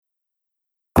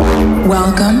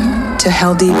Welcome to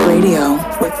Heldeep Radio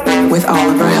with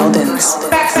Oliver Heldens.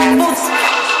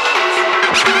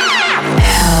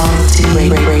 Heldeep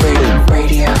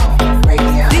Radio.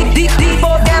 Deep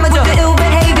damage of the ill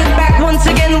behavior. Back once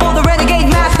again for the renegade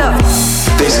master.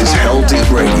 This is Heldeep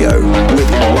Radio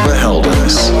with Oliver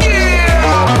Heldens.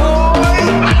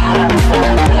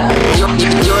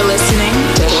 You're listening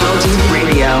to Heldeep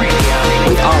Radio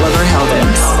with Oliver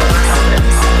Heldens.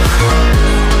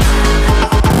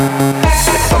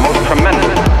 The most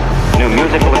tremendous new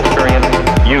musical experience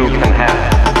you can have.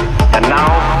 And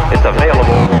now it's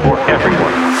available for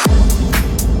everyone.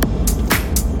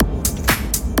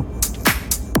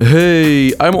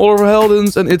 Hey, I'm Oliver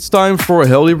Heldens and it's time for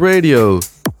Heldeep Radio.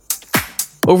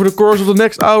 Over the course of the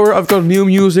next hour, I've got new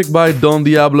music by Don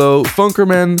Diablo,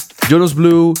 Funkerman, Jonas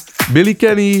Blue, Billy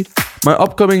Kenny, my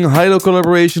upcoming Hilo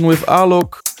collaboration with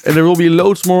Alok, and there will be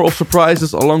loads more of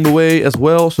surprises along the way as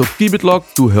well, so keep it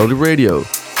locked to Heldeep Radio.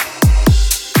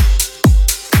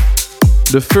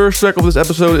 The first track of this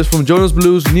episode is from Jonas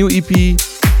Blue's new EP.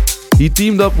 He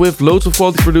teamed up with loads of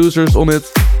quality producers on it,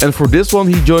 and for this one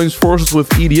he joins forces with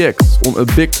EDX on a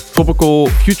big tropical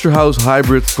future house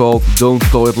hybrid called Don't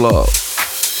Call It Love.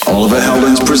 Oliver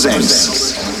Heldens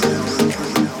presents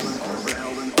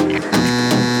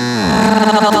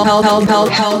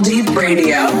Heldeep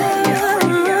Radio.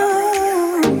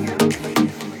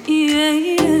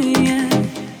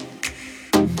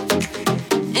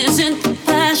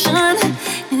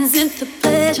 Isn't the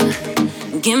pleasure?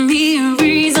 Give me a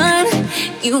reason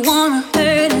you wanna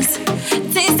hurt us.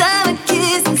 Taste of our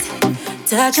kisses,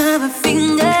 touch of our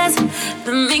fingers,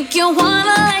 but make you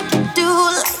wanna like you do.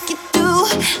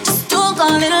 Just don't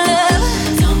call it love.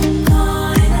 Don't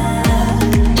call it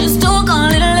love. Just don't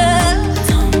call it love.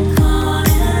 Don't call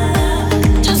it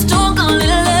love. Just don't call it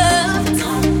love.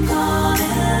 Don't call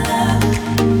it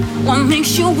love. What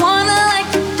makes you wanna like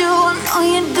you do? I know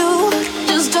you do.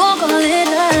 Just don't call it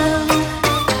love.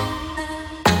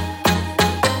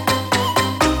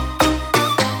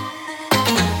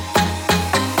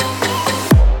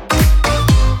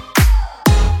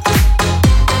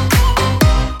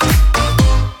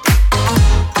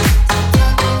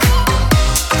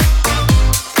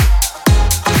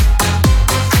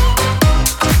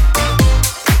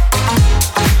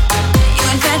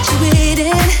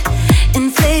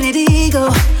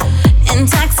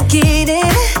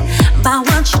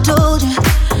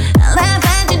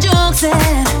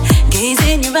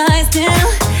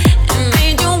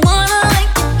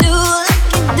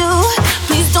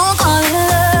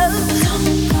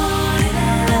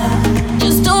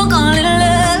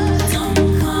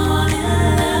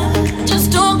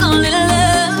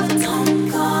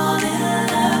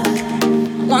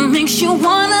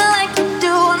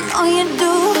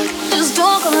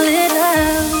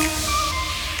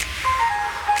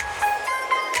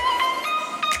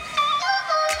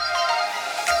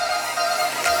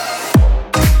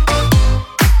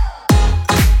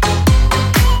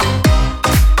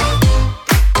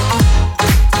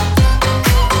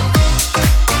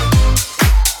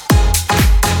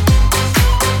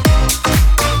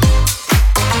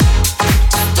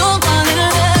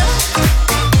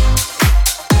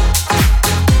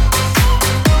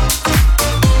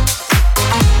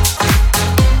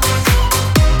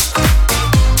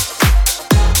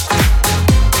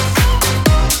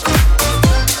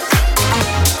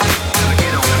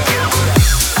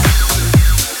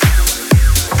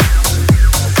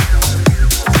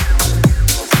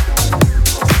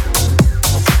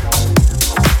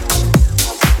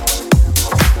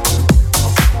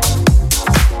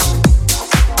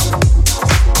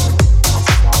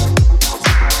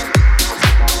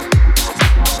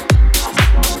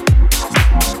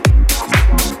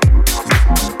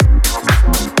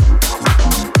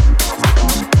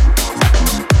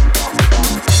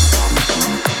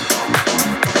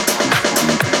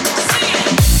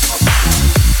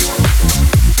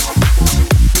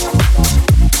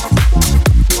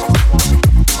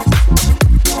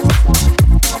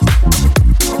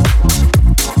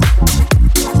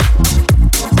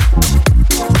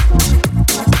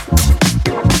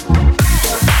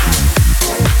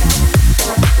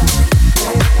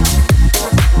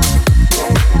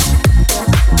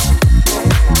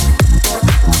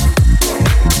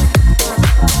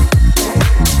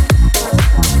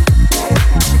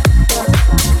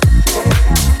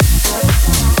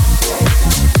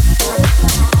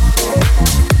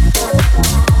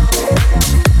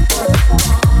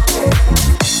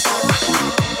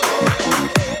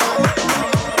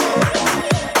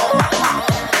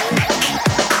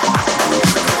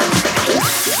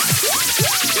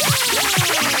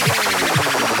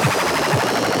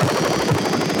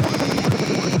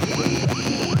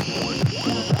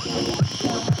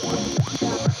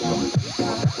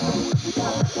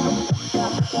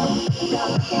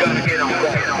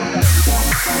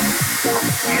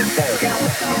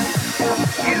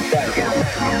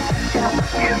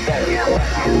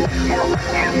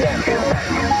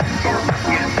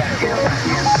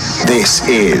 This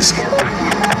is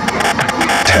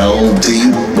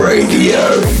Heldeep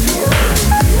Radio.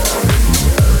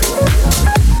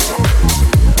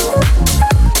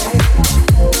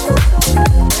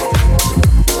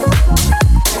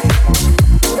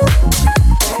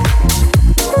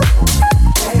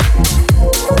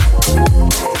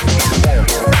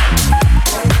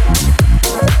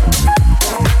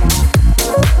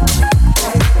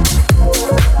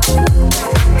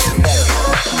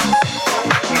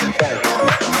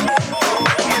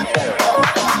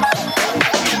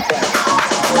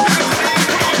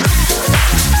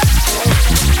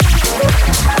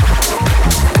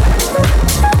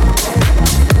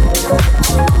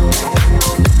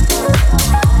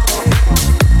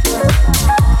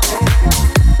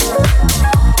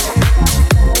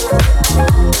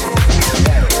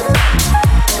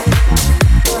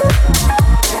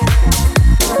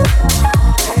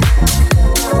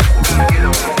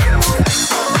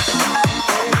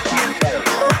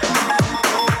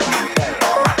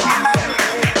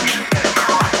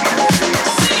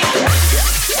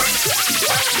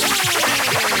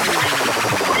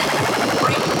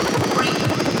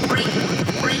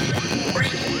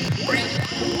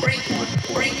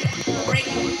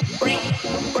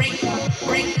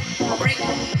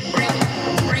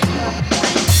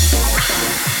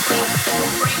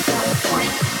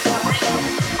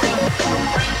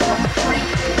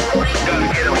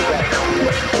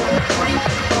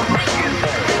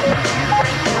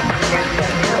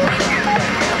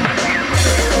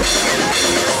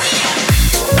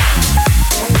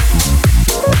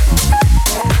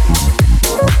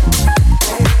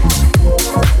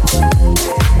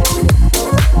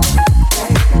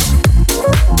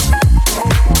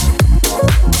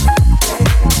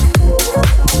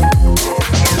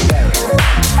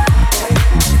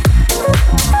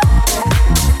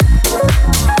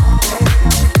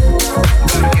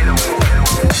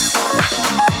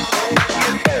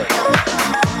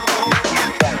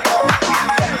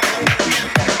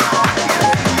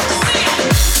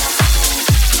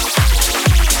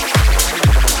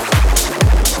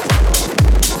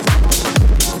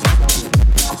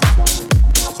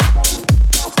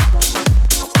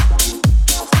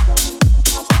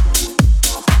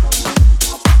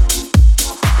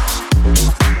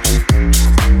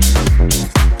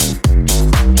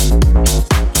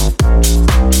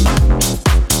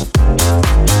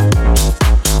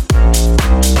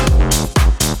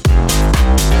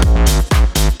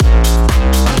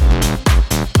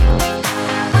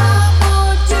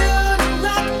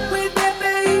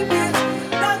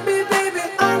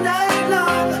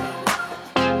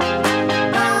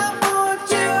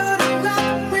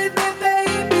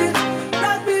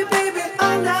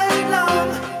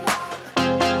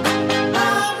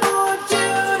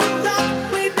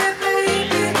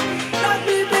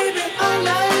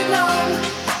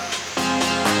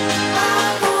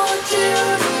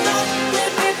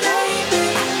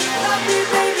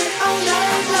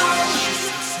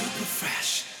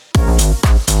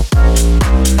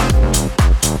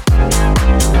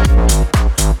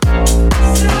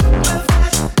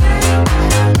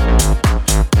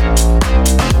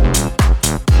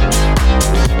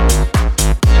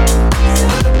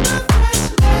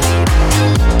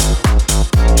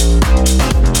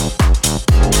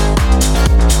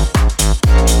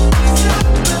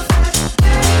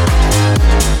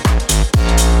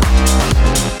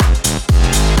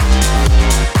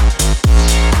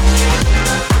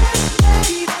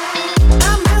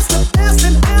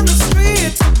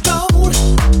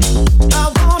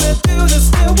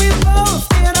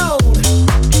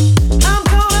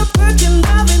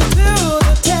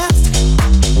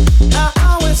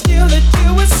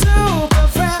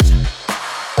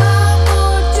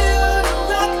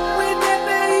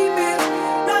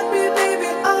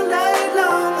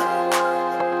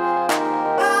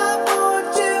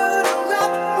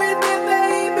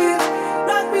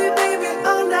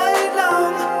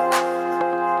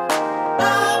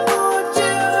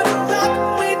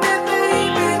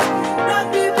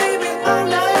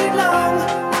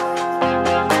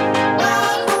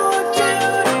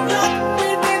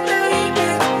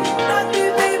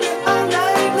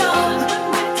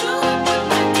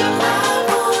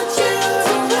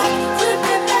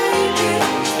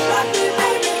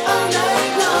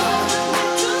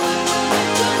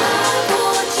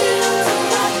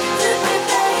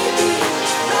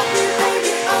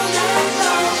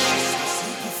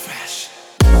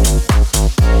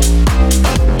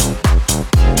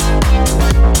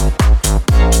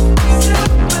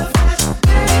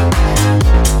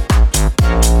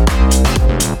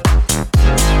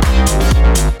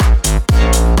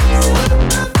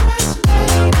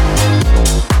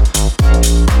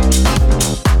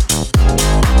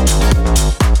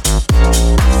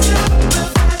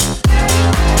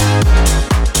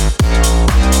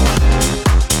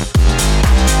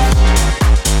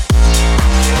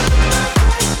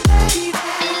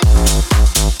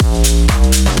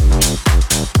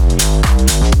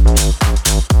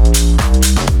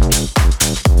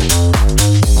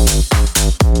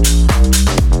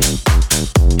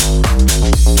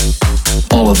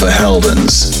 Oliver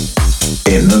Heldens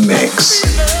in the mix.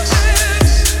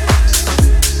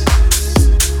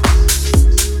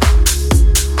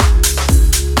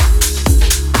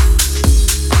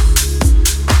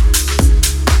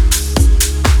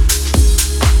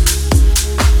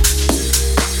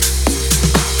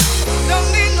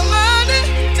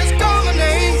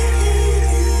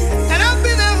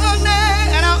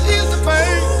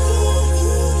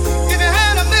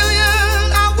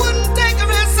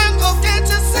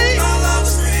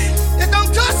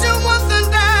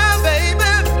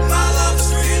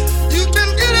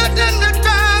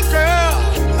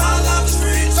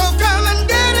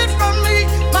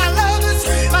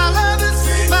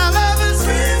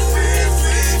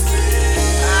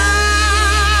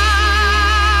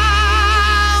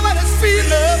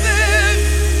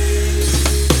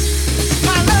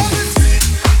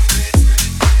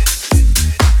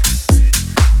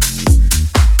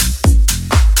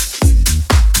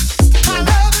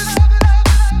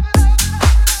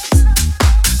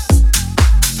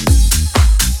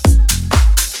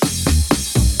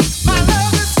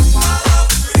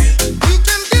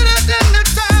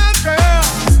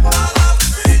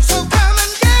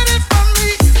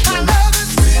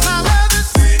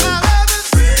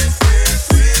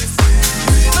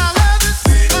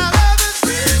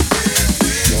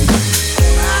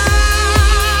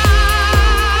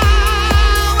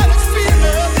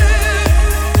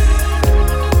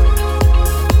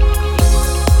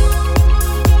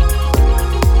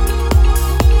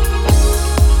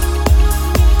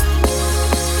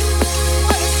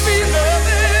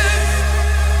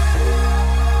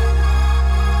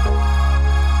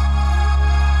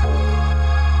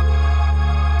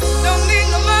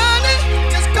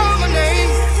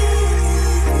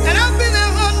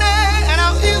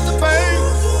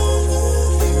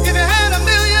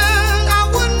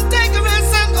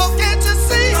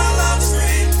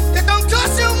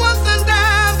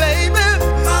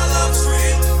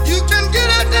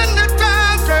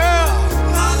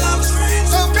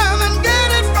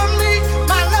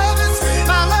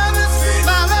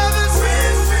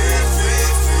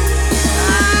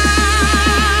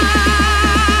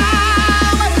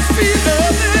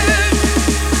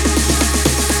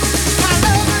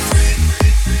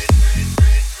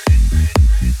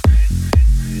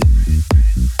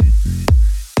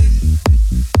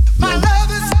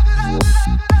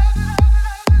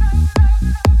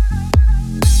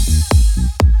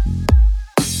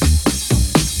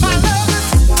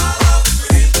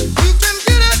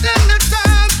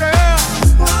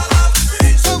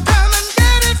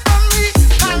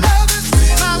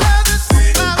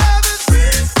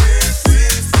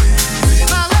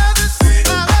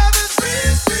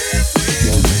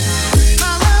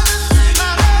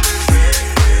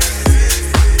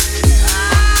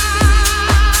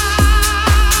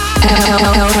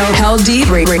 Heldeep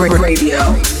Radio.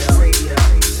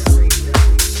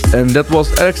 And that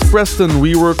was Alex Preston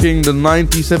reworking the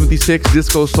 1976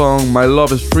 disco song My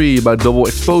Love Is Free by Double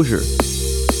Exposure.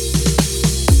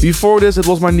 Before this, it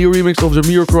was my new remix of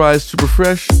Jamiroquai's Super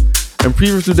Fresh, and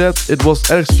previous to that, it was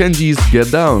Alex Kenji's Get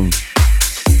Down.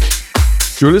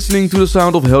 You're listening to the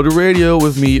sound of Heldeep Radio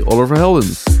with me, Oliver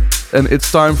Heldens, and it's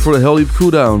time for the Heldeep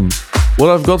Cooldown. What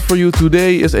I've got for you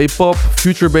today is a pop,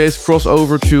 future-based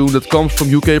crossover tune that comes from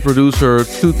UK producer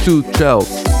Toot Toot Child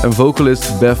and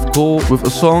vocalist Beth Cole with a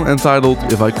song entitled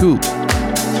If I Could.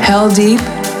 Heldeep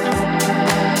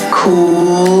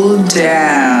Cool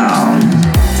Down.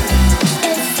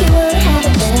 If you would have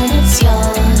it, then it's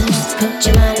yours. Put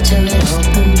your mind to an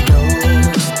open door.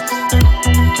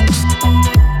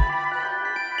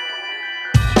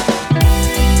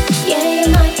 Yeah, you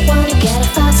might want to get a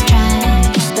fast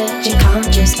track, but you can't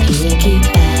just keep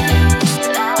back.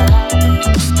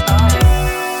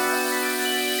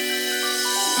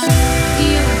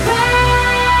 You're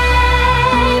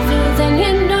braver than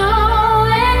you know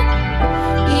it.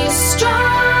 You're stronger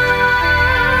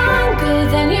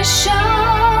than you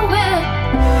show it.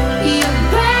 You're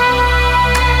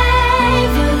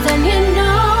braver than you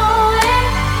know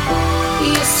it.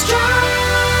 You're stronger.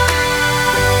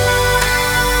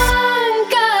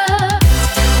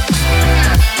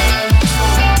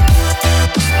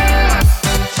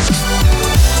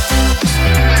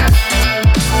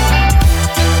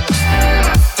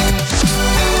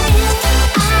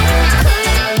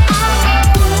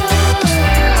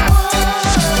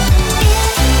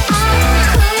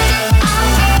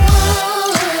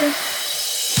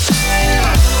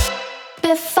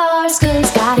 Before it's good,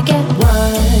 it's gotta get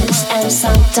worse, and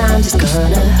sometimes it's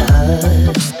gonna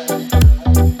hurt.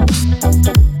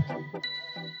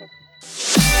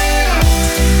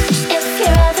 If you're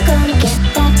ever gonna get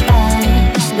that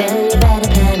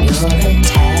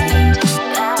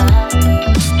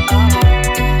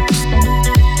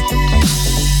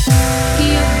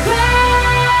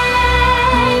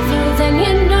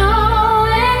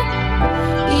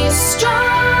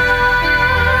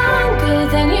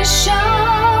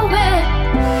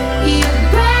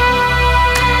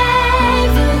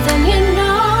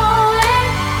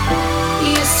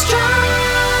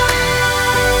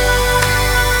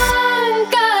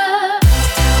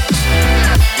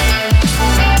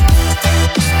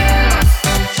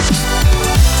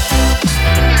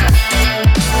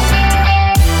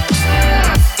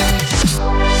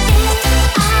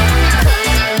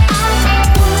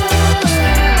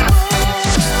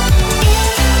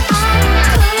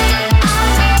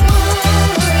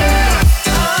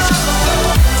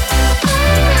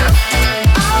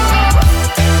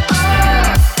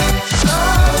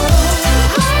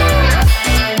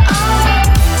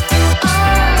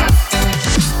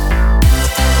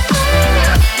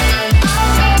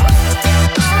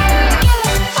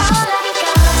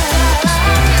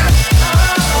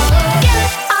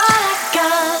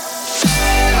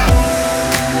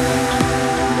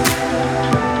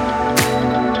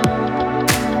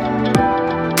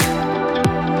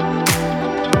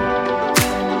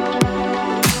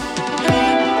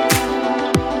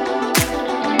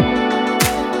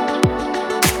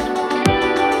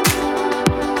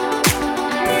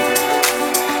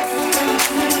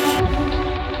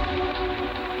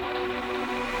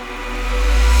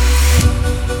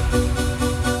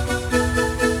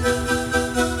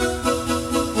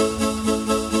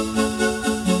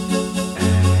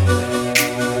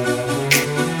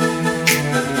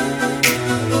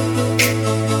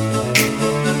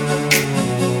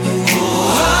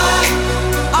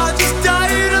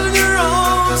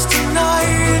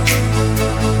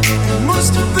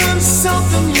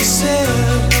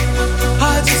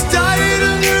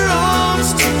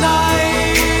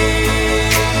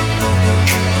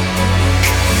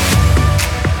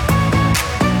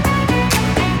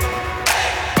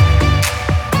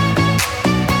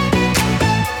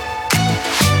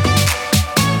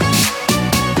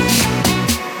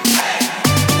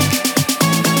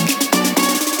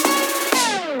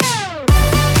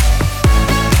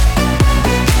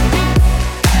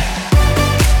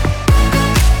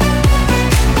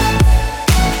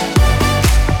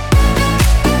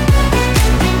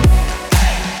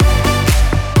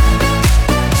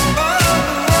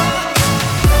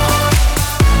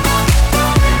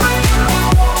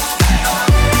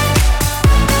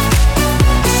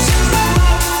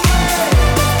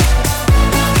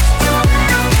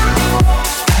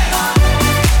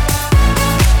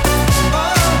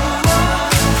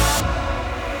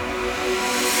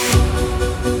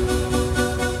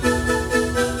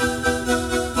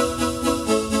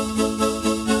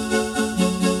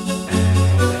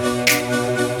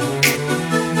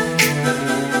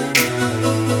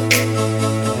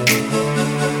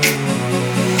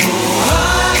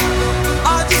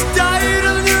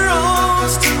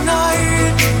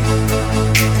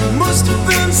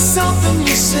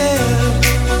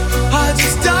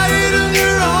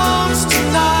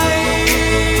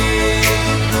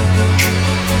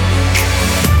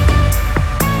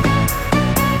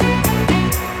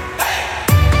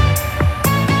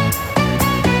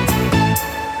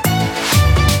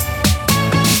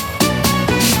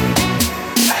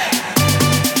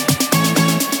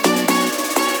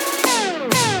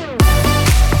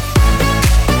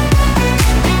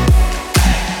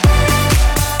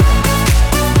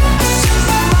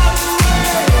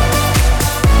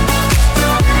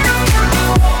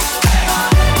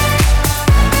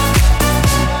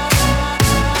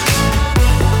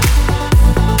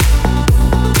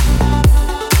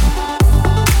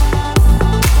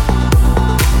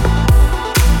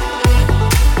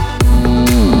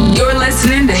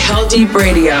Heldeep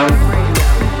Radio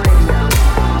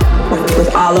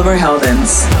with Oliver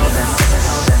Heldens.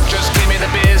 Just give me the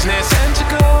business and to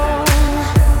go.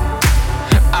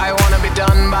 I wanna be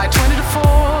done by 20 to 4.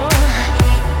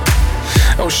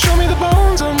 Oh, show me the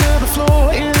bones under the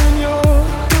floor in your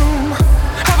room.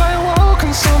 Have I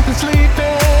awoken something sleeping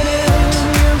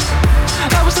in?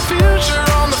 That was the future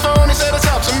on the phone. He said it's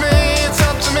up to me, it's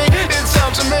up to me, it's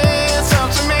up to me, it's up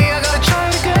to me. I gotta try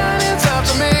it again. It's up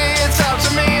to me, it's up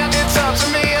to me, it's up to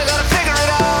me. I gotta figure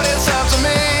it out. It's up to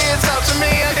me, it's up to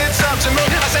me, it's up to me.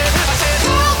 I said,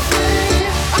 help me.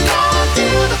 I can't do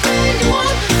the thing you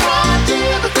want. Can't do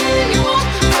the thing you want.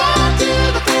 Can't do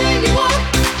the thing you want.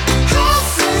 Help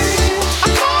me.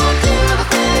 I can't do the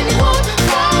thing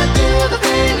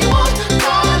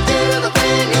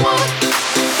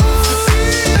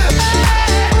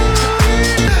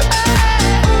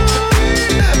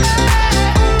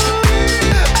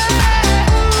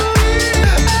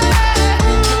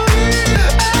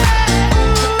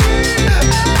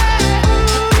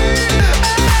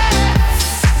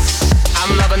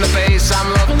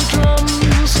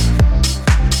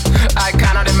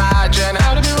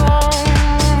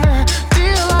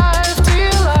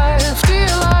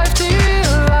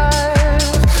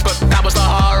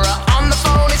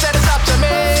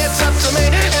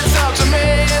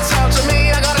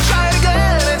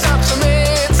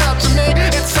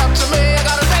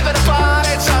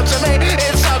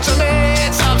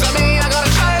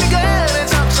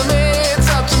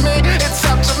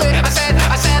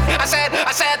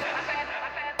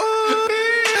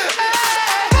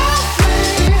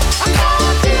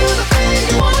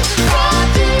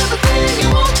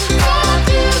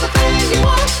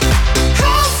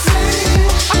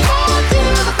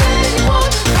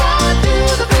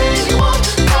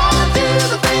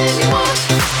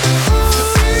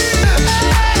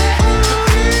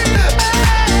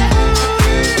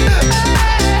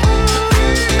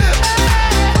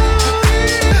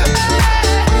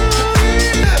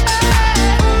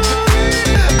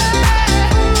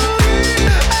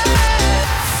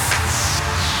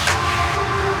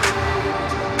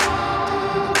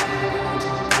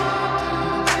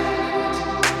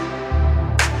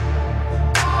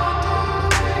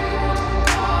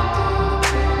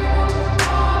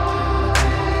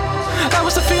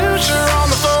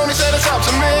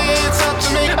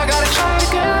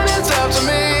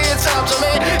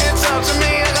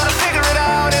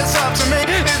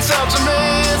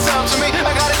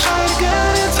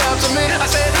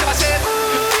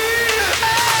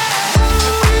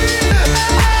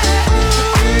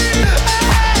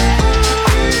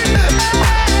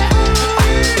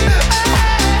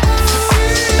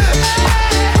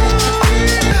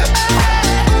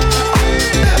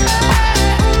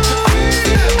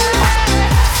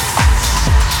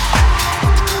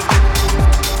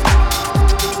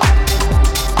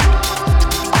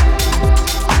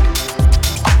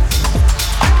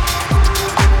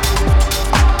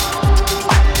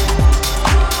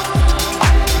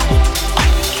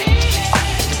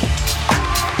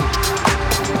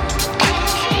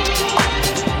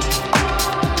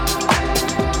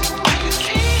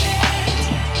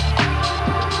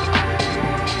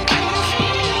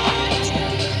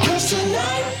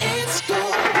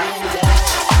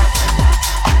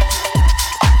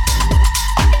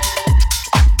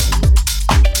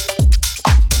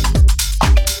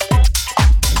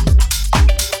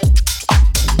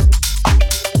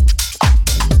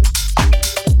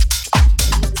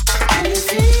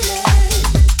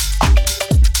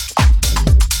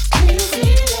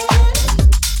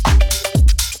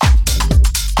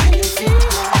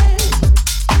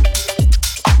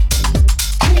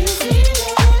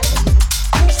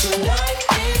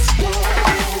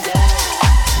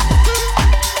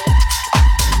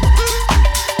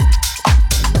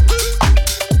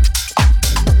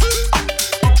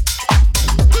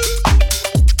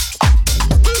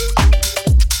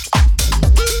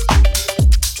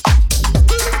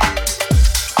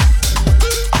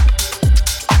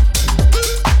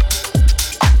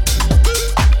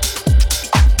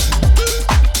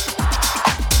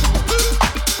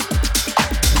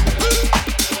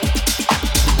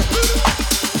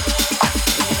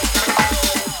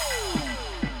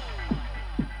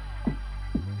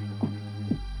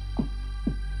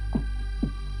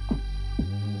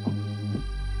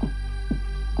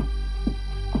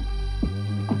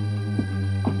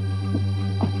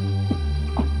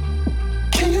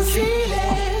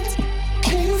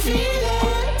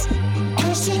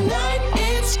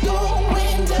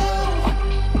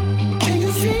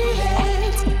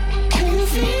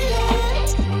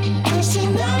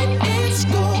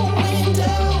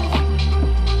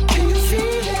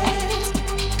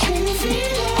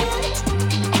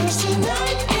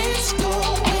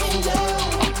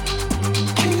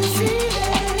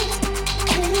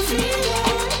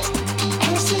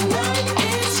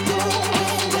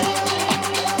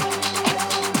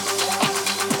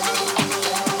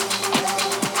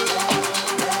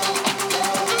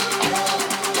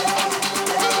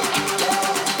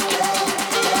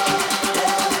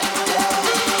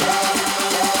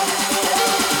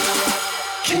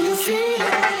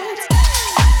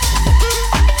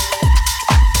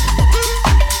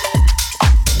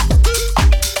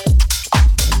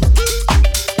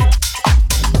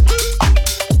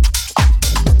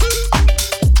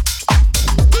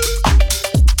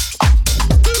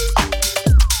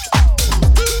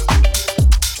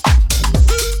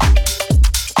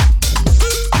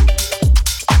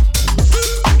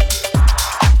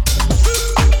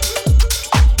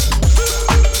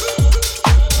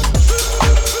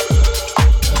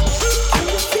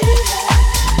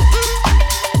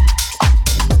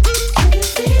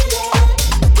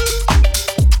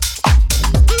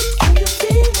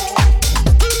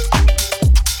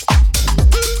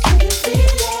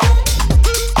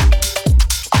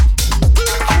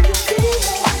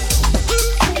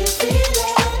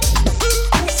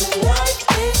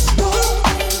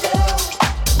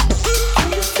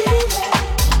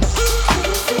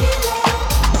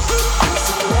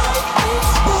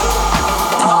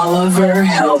Oliver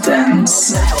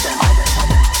Heldens.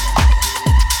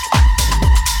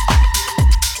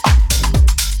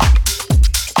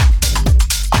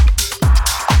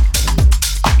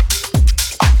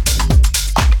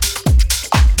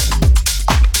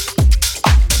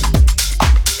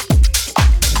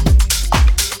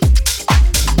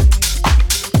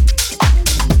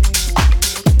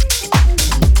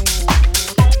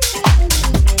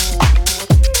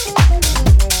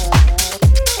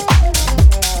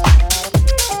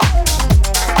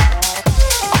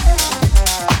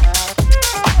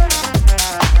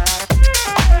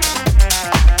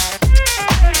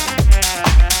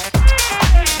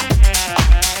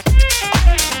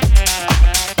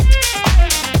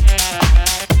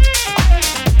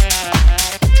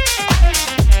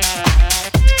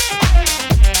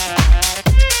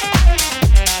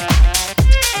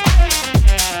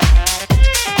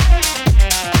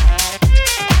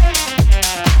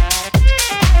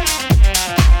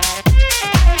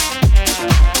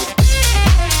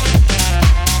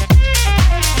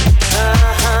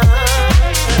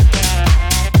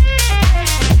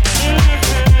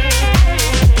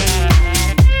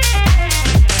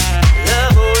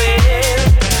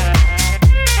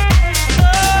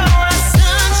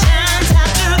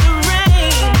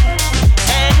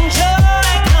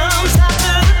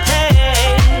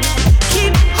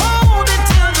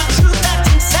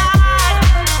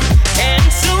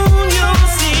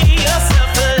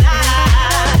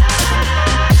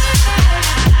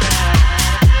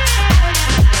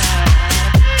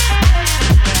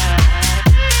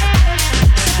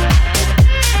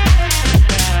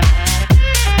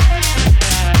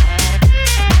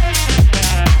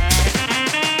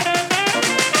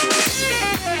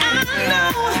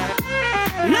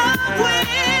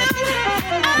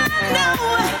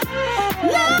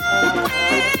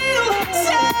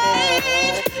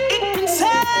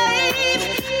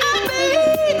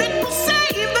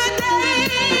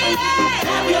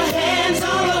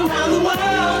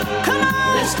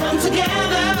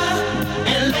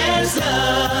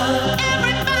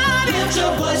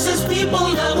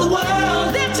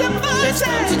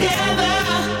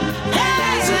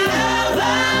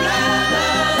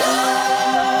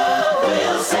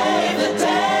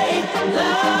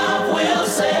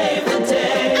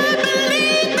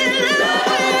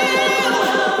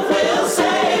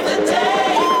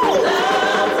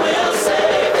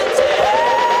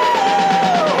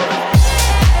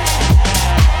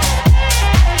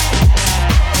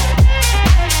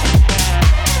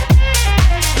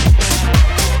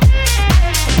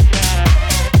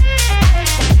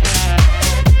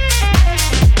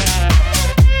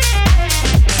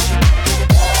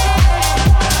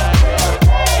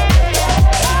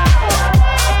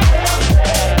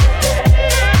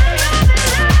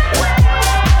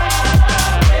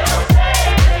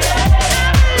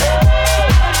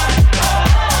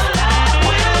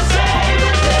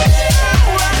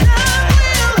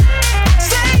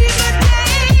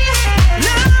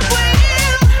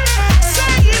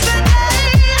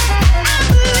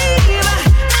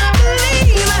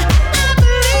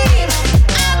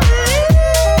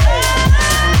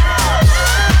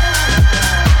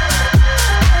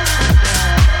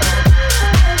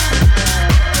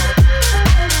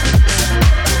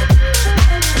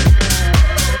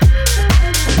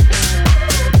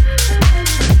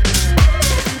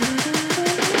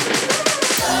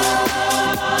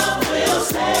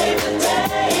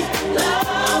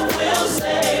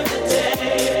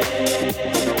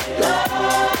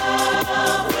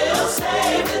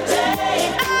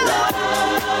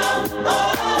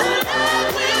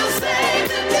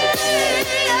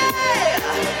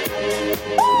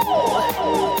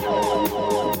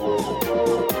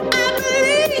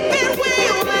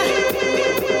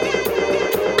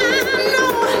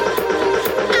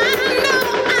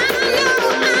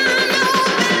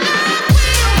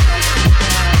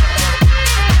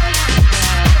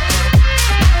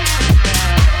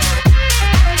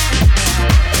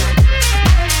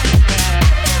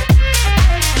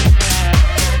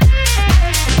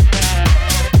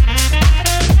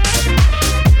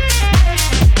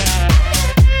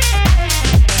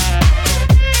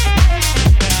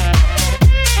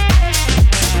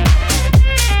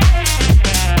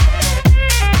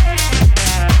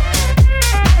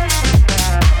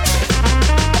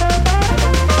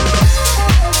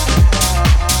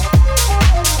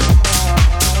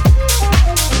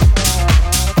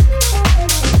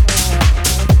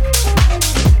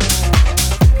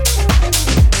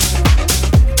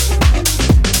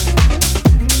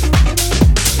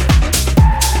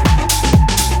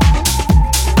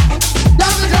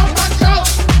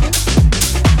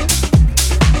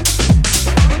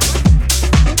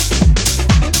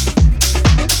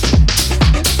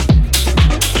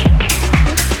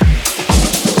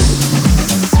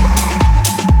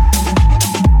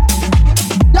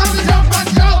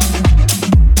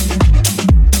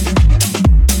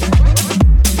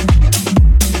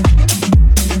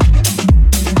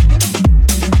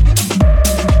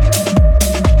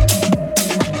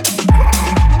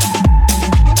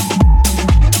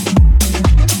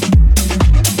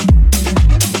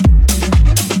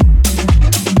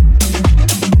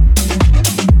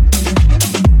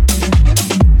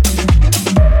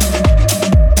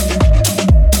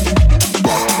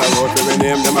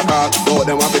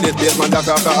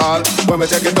 alcohol. When we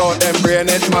check it out, them brain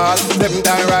it small. 7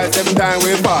 times rise, 7 times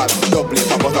we fall. Double it,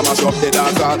 pop us and mash up the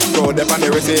dance hall. Throw them on the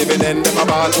receiving end, them a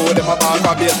ball. Oh, them a ball,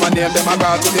 for base my name, them a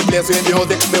call. To the place with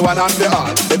music, me one and the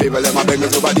all. The people, them a beg me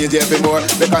super DJ for more.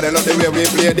 Because they love the way we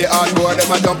play the hardcore.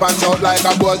 Them a jump and shout like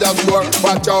a goal just score.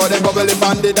 Watch out, them bubble up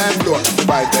on the dance floor. The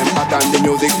vibe them hot and the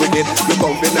music wicked. You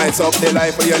come be nice up the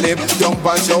life where you live. Jump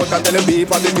and shout and tell them be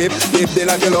positive. Live the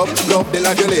life you love the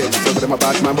life you live. So them a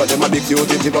bad man, but them a big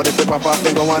fugitive. But if they pop off,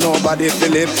 them go want nobody to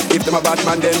live. If them a bad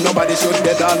man, then nobody should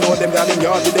get all know them down in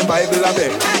yard with the Bible of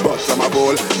it. But some a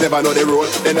bowl, never know the rule.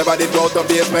 They never did go to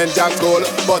basement jack school.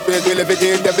 But we will if it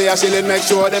is the fair shilling. Make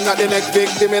sure them not the next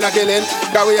victim in a killing.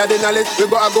 Cause we are the knowledge, we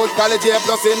got a good college here.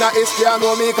 Plus in a history and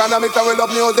know me economics and we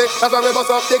love music. That's why we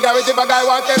bust up the garage if a guy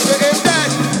wants them to him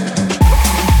dead.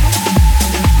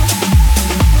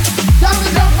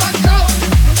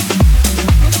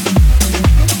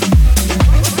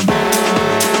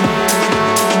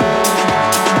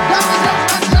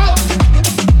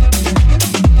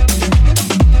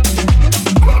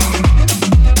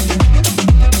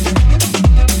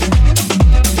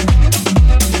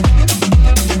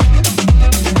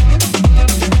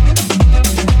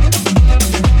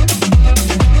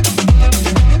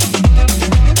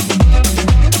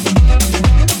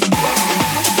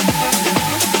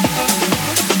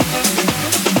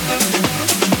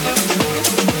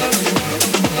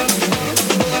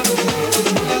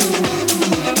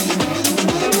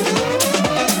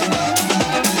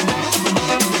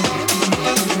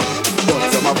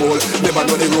 Never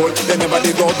know the rule, they never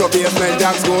did go to basement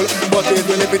jack school. But it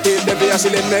will if it is, they be a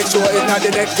shilling. Make sure it's not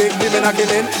the next victim in a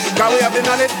killing. Cause we have the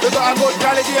knowledge, we got a good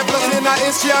quality. Plus in a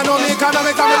history and know me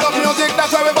economics and we love music.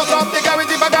 That's why we bust up the garage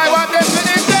if a guy want them to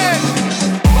him dead.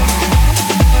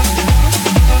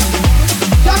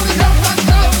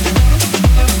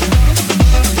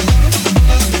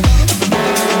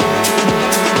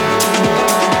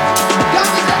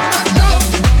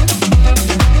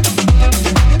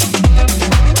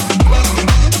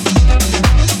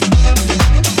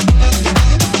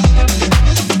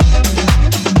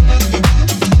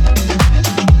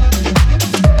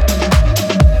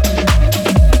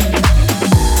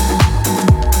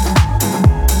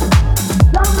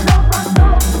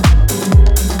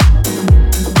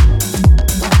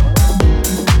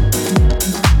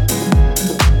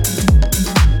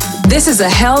 This is a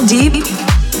Heldeep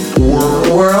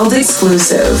world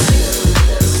exclusive.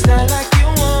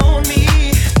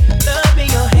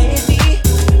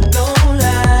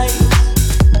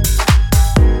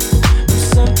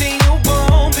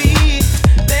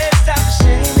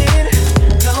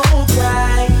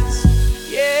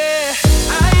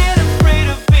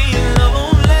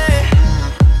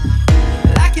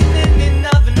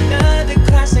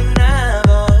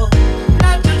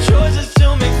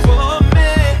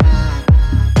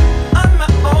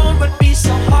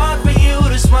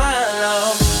 Smile.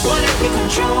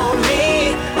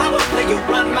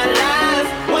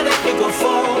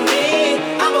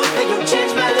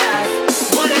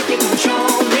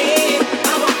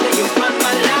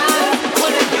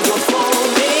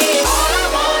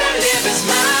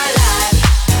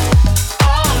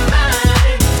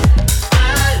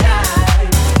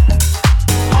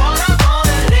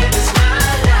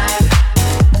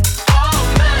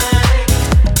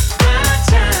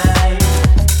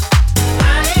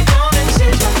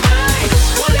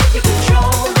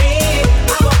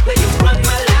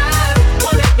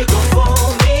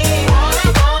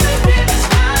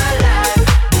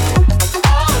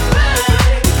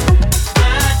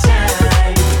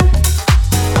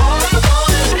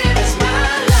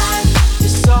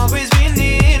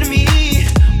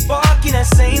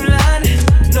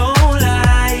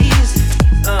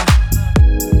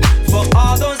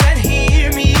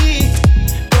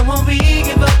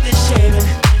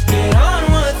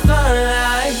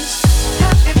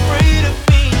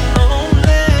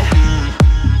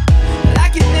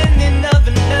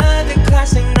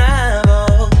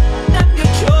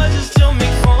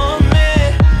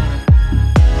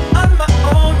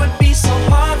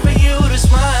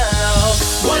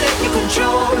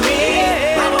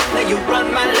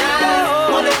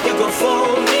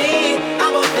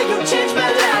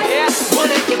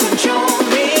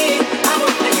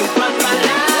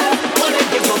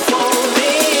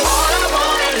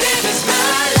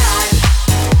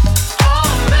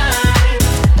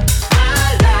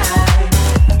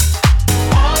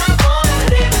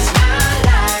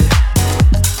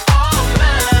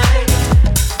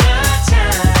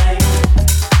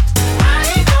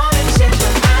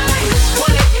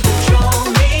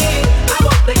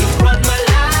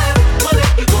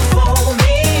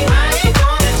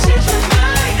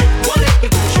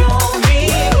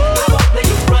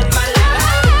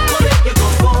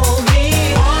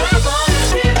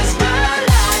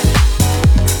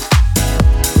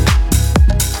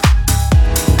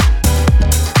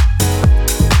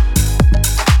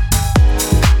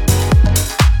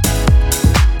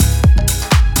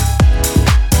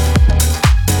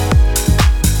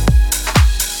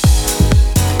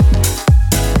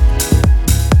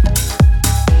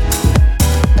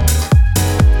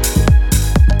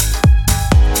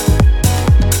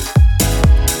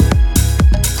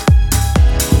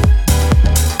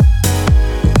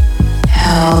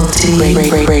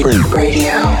 Heldeep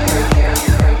Radio.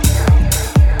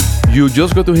 You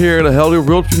just got to hear the Heldeep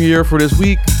World premiere for this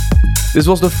week. This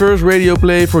was the first radio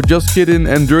play for Just Kiddin'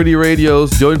 and Dirty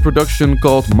Radio's joint production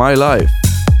called My Life.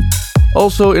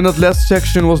 Also in that last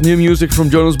section was new music from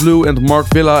Jonas Blue and Mark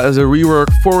Villa as a rework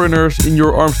Foreigners in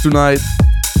Your Arms Tonight.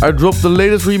 I dropped the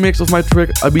latest remix of my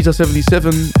track Ibiza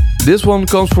 77. This one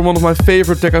comes from one of my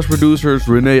favorite tech house producers,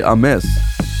 Rene Ames.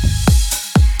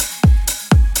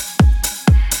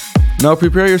 Now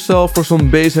prepare yourself for some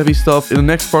bass heavy stuff in the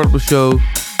next part of the show.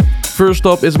 First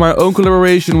up is my own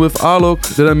collaboration with Alok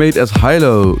that I made as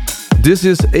Hilo. This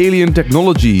is Alien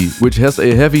Technology, which has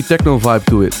a heavy techno vibe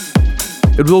to it.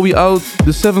 It will be out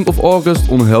the 7th of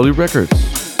August on Heldeep Records.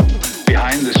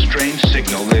 Behind this strange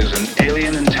signal there's an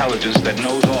alien intelligence that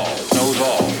knows all, knows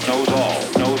all, knows all,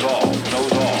 knows all,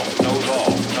 knows all, knows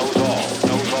all, knows all,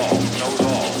 knows all, knows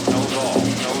all, knows all, knows all,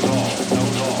 knows all,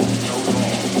 knows all,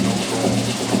 knows all.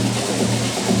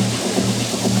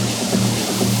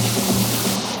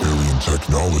 Alien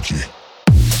technology.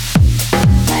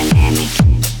 Dynamic.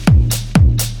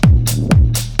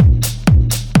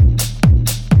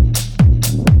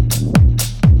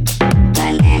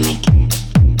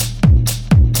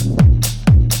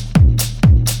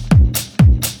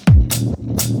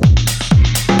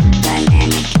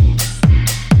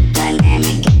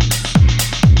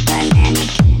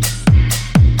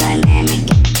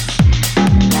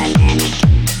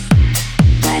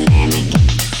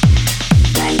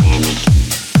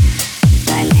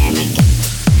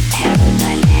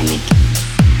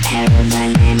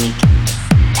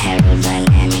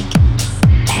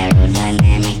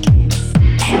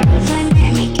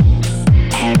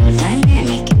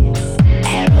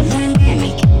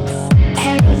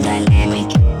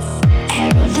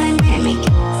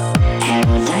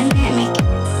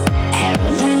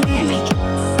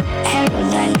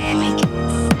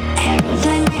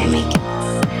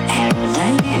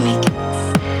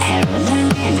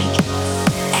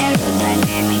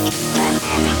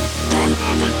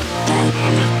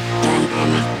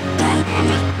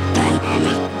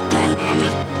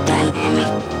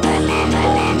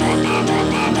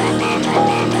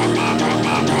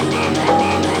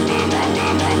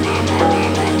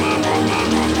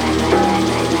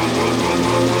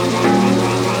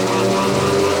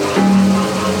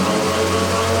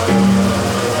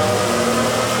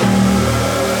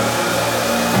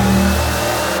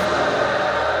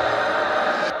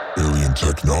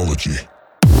 Technology.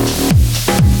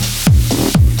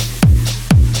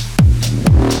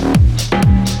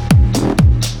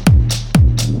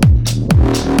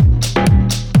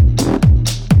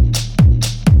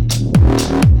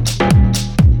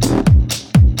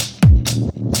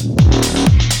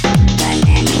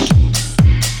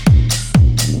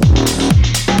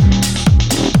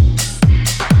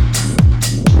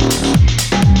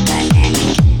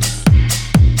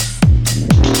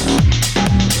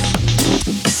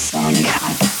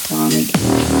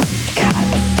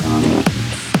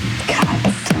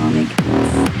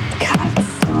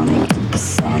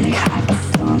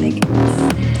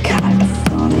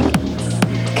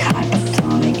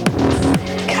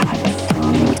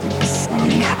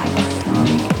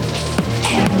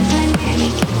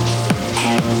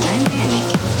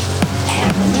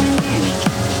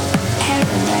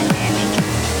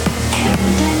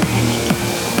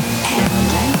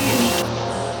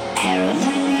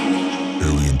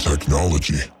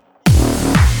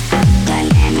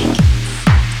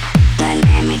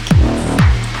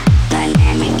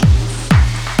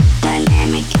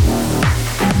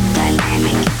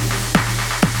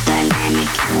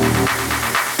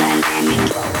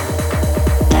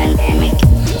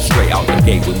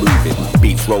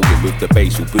 The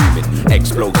bass will booming,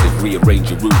 explosive,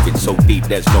 rearrange your roofing. So deep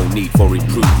there's no need for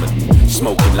improvement.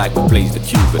 Smoking like we blaze the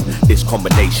Cuban. This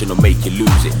combination will make you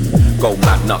lose it. Go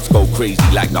mad nuts, go crazy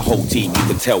like the whole team. You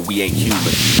can tell we ain't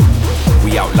human.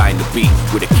 We outline the beat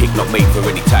with a kick not made for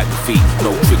any type of feat.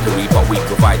 No trickery, but we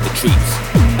provide the treats.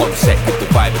 On set, give the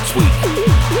vibe a tweak.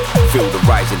 Feel the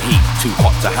rising heat, too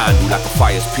hot to handle like a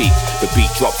fire's peak. The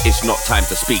beat drops, it's not time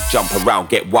to speak. Jump around,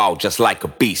 get wild just like a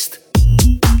beast.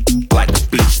 Like a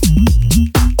beast.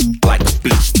 Like a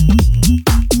beast.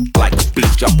 Like a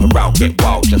beast, jump around, get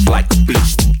wild just like a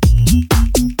beast.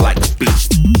 Like a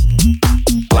beast.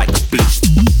 Like a beast.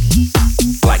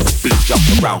 Like a beast,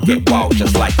 jump around, get wild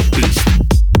just like a beast.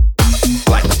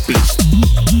 Like a beast.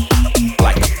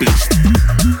 Like a beast.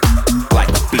 Like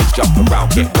a beast, jump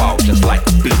around, get wild just like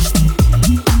a beast.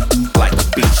 Like a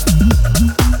beast.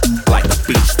 Like a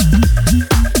beast.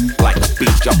 Like a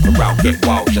beast, jump around, get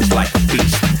wild just like a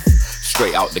beast.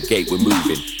 straight out the gate we're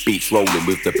moving. Beats rolling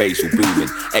with the bass all booming.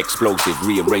 Explosive,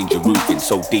 rearrange your roofing.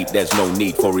 So deep there's no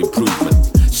need for improvement.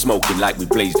 Smoking like we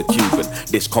blaze the Cuban.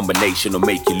 This combination will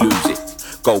make you lose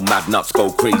it. Go mad nuts,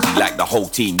 go crazy like the whole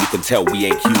team. You can tell we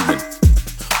ain't human.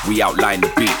 We outline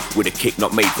the beat with a kick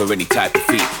not made for any type of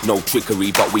feat. No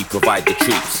trickery, but we provide the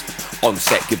treats. On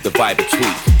set, give the vibe a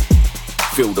tweak.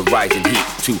 Feel the rising heat,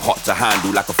 too hot to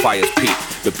handle like a fire's peak.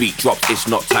 The beat drops, it's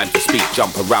not time to speak.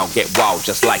 Jump around, get wild,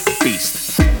 just like a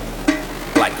beast.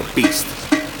 Like a beast.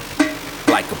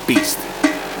 Like a beast.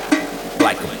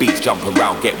 Like a beast, jump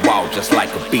around, get wild, just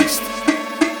like a beast.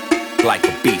 Like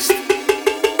a beast.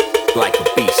 Like a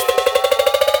beast.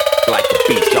 Like a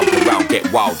beast, jump around, get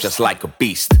wild, just like a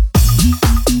beast.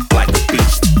 Like a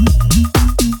beast.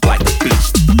 Like a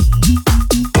beast.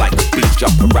 Like a beast,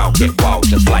 jump around, get wild,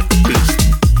 just like a beast.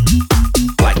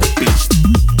 Like a beast.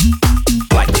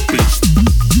 Like a beast.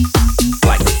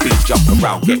 Like a beast, jump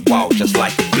around, get wild, just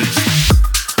like a beast.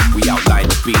 We outline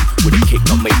the beat with a kick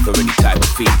not made for any type of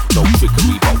feat. No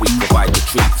trickery, but we provide the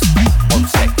treats. On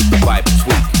set, give the vibe a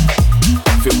tweak.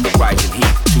 Feel the rising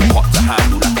heat, too hot to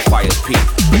handle like a fire's peak.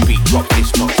 The beat drops,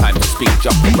 it's not time to speak.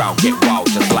 Jump around, get wild,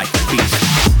 just like a beast.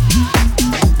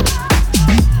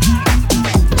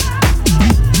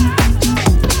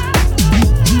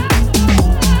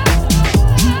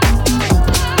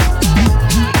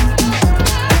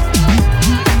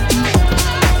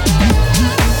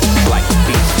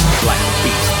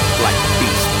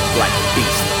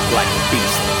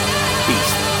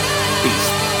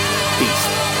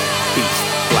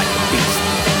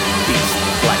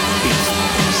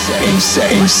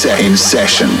 In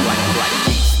session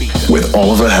with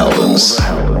Oliver Heldens.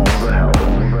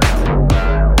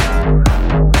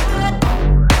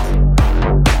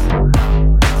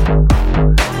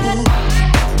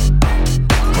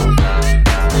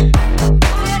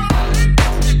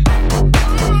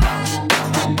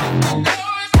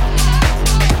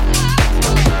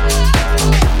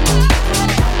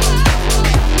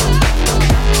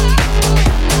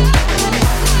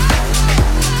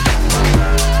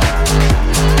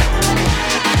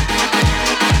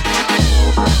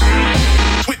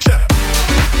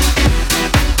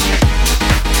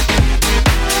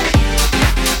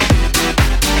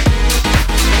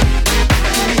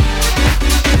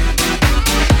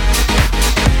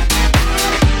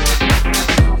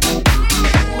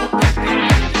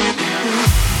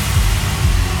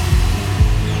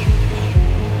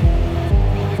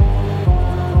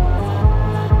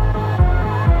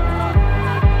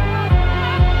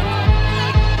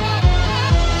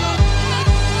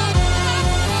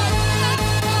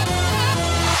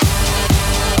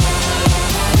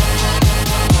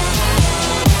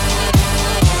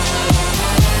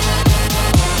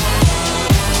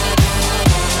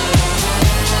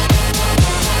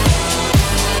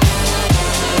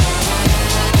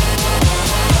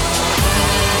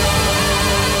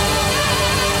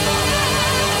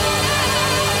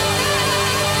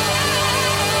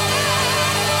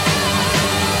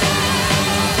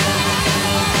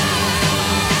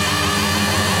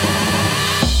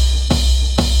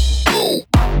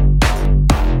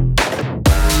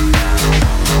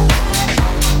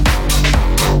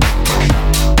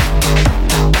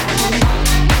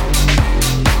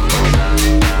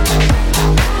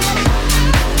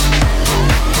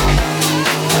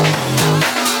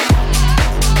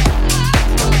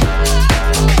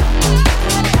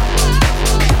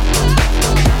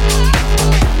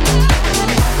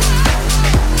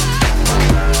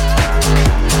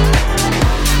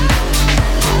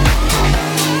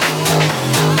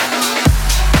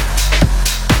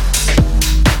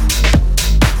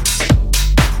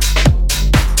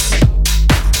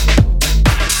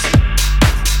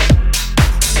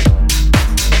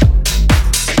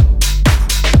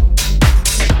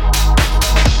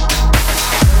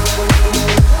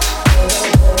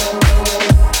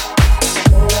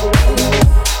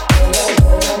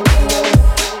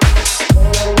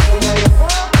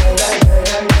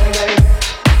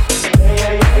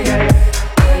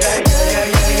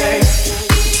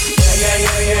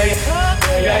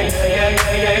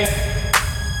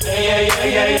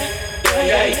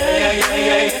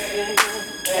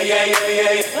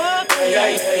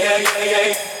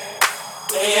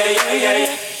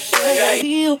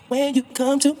 Feel when you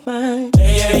come to mind.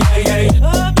 Yeah.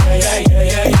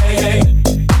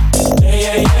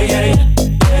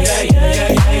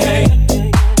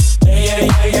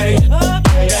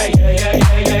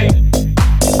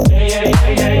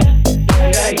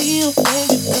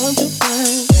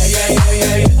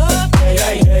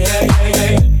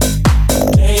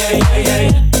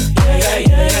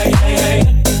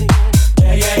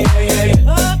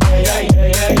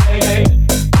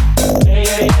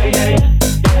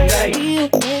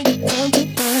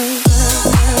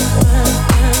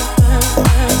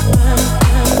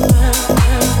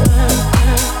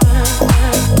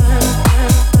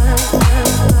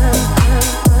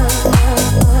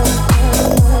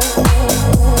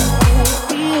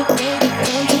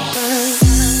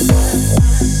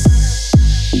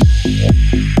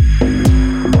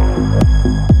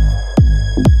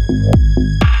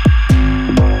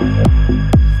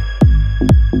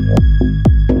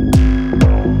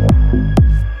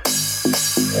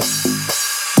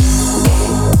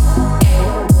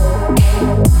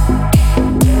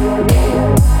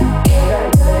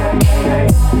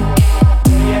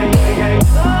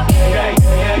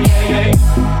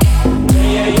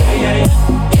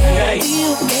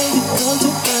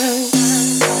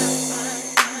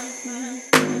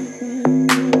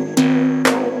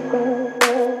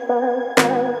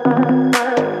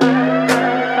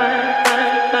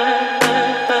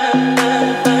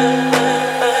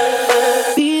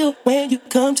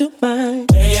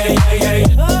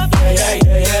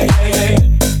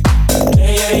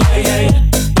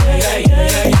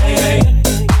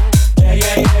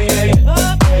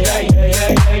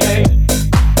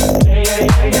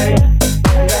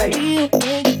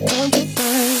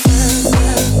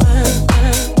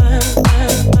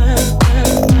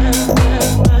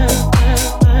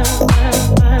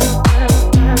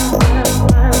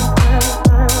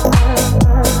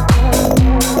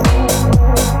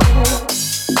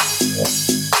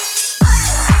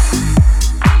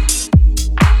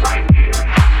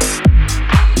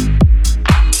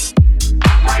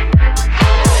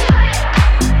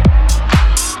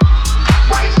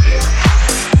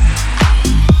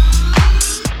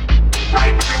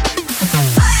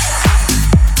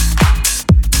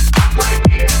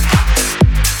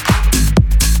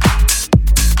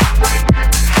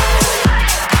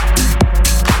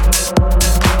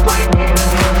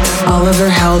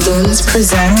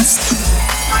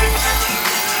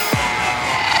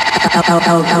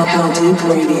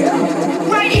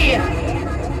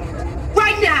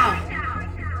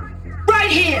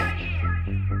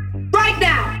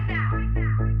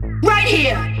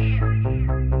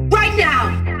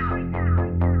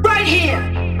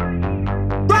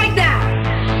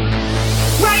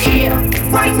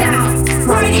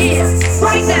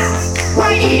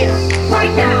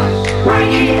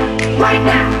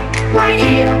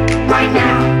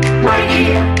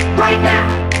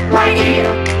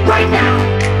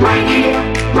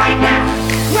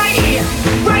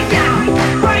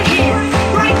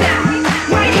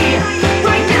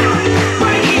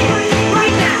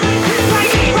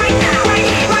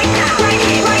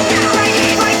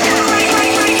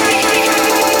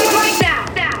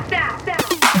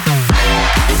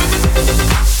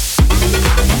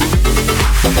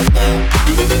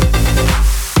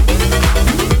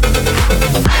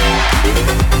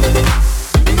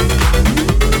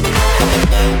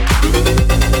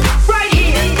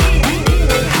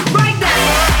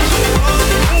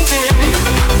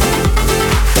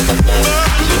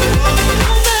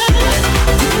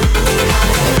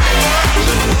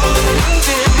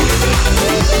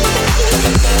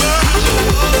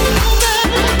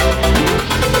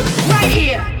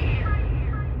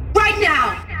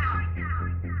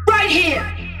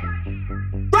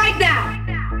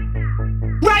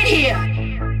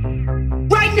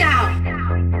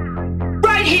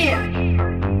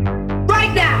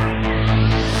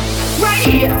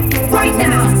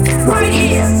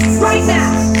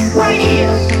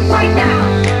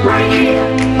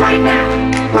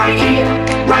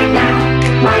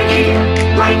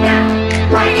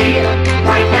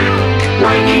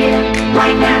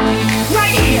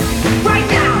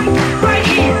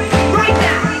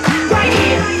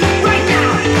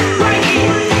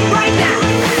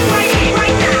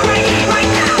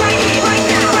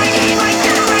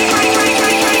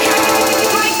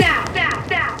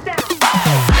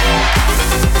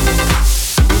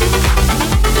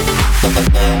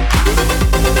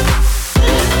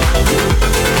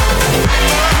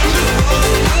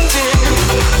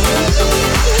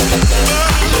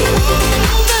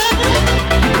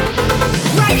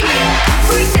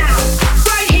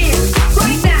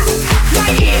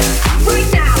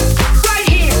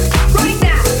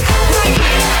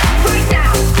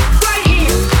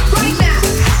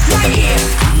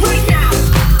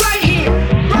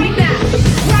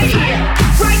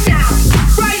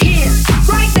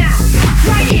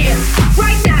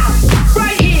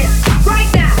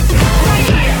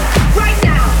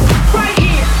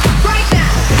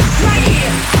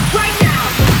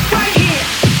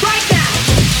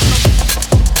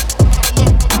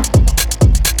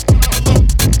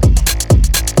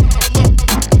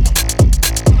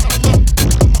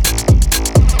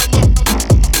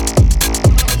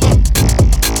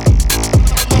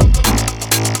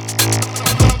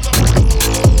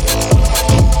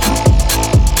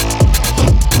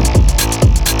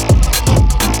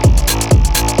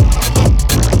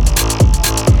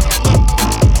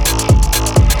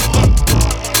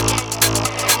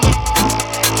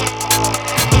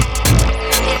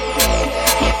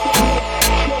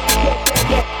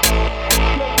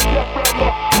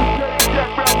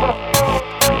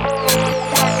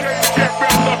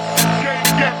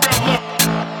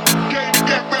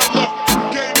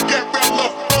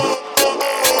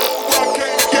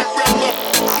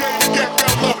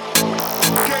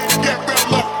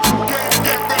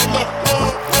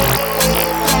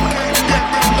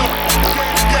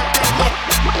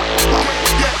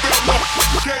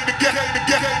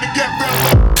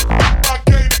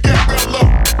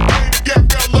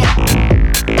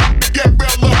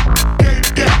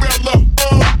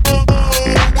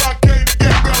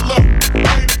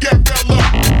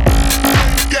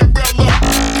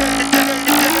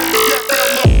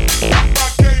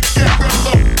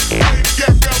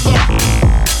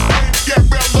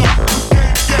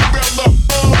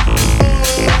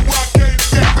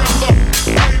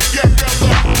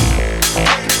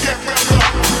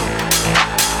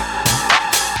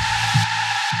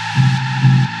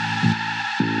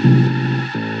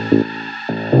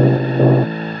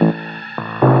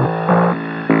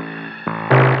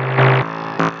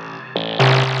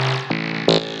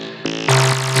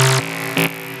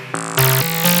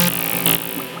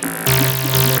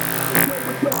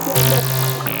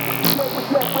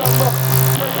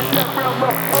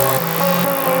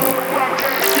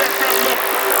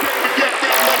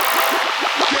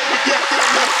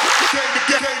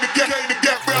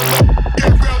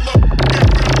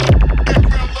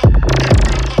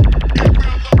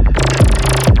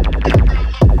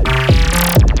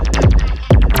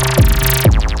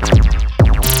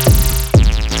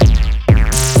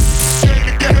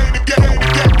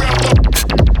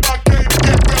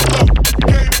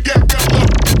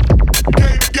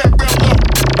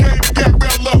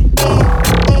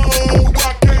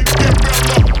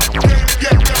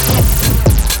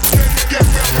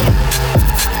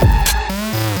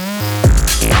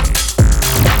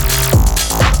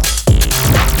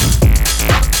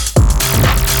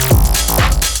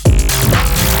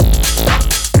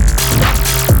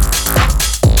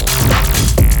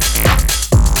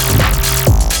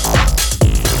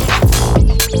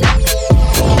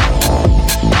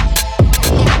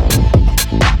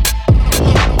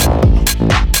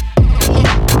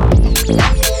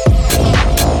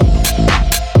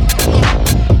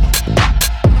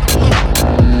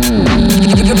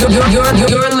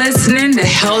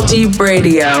 Heldeep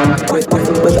Radio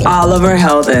with Oliver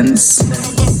Heldens.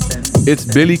 It's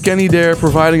Billy Kenny there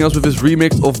providing us with his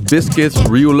remix of Biscuits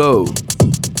Real Low.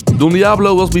 Don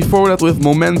Diablo was before that with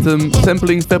Momentum,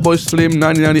 sampling Fatboy Slim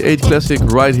 1998 classic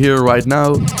Right Here, Right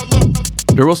Now.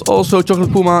 There was also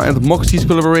Chocolate Puma and Moxie's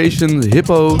collaboration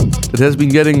Hippo that has been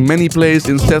getting many plays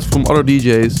in sets from other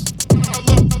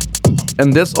DJs.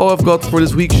 And that's all I've got for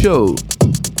this week's show.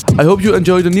 I hope you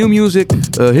enjoyed the new music.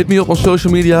 Hit me up on social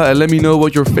media and let me know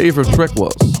what your favorite track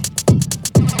was.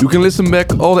 You can listen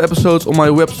back all the episodes on my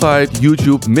website,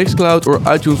 YouTube, Mixcloud or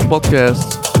iTunes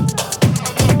podcasts.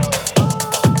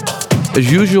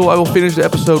 As usual, I will finish the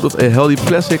episode with a Heldeep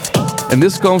classic, and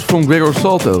this comes from Gregor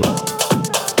Salto.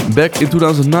 Back in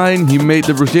 2009, he made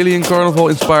the Brazilian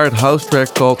carnival-inspired house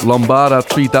track called Lambada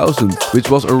 3000, which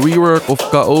was a rework of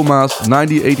Kaoma's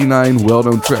 1989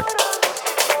 well-known track.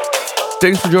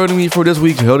 Thanks for joining me for this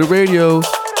week's Heldeep Radio.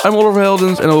 I'm Oliver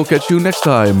Heldens, and I will catch you next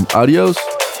time. Adios.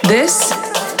 This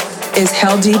is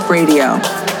Heldeep Radio,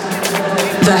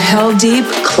 the Heldeep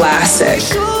Classic.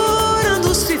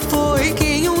 Chorando se foi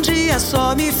quem dia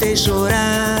só me fez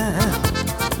chorar.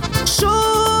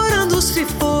 Chorando se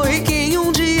foi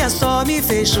quem dia só me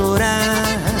fez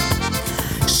chorar.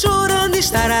 Chorando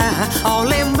estará ao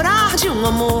lembrar de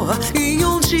amor e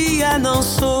dia não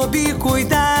soube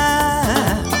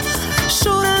cuidar.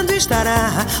 Chorando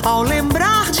estará ao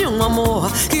lembrar de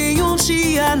amor que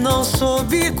dia não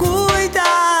soube cuidar.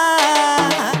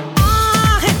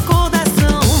 A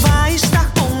recordação vai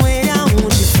estar com ele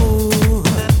aonde for.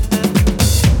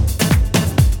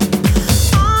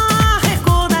 A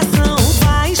recordação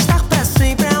vai estar pra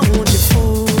sempre aonde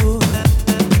for.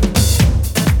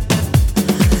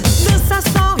 Dança,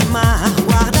 sol e mar,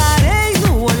 guardarei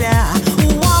no olhar. O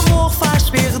amor faz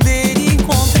perder e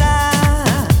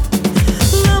encontrar.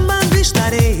 Lambando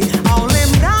estarei ao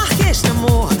lembrar que este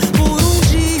amor por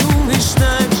dia,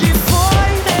 instante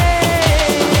foi dele.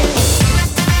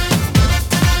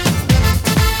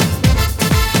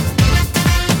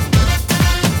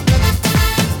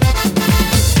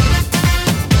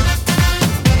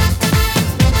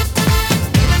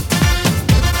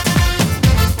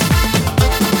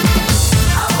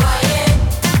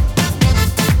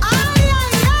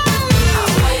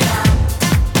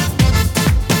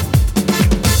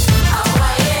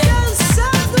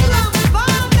 Dançando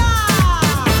lambada.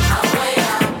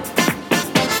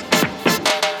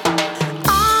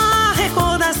 A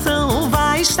recordação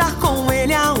vai estar com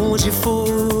ele aonde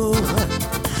for.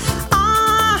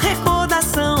 A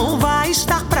recordação vai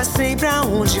estar pra sempre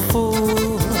aonde for.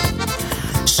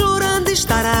 Chorando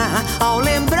estará ao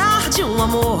lembrar de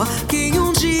amor que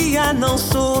dia não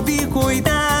soube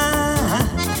cuidar.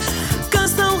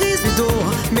 Canção, riso e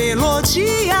dor,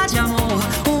 melodia de amor,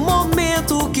 um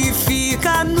momento que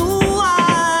fica no ar.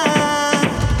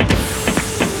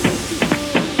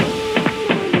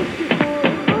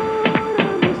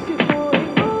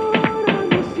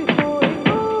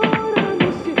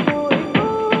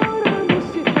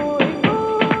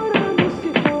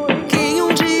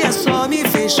 Quem dia só me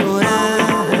fez chorar.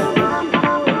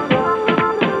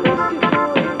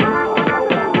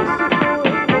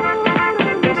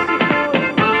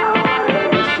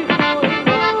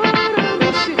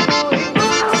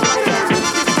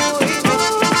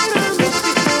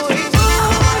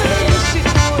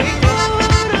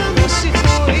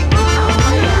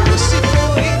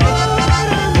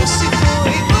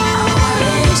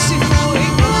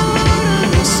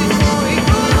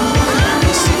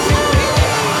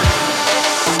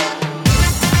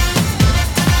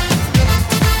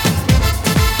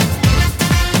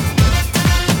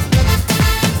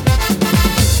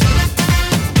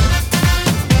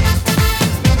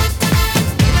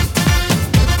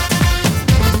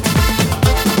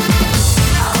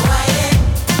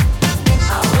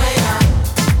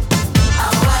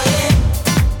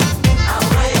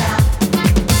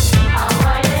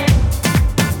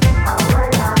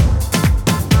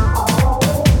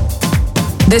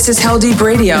 This is Heldeep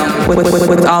Radio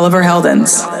with Oliver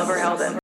Heldens.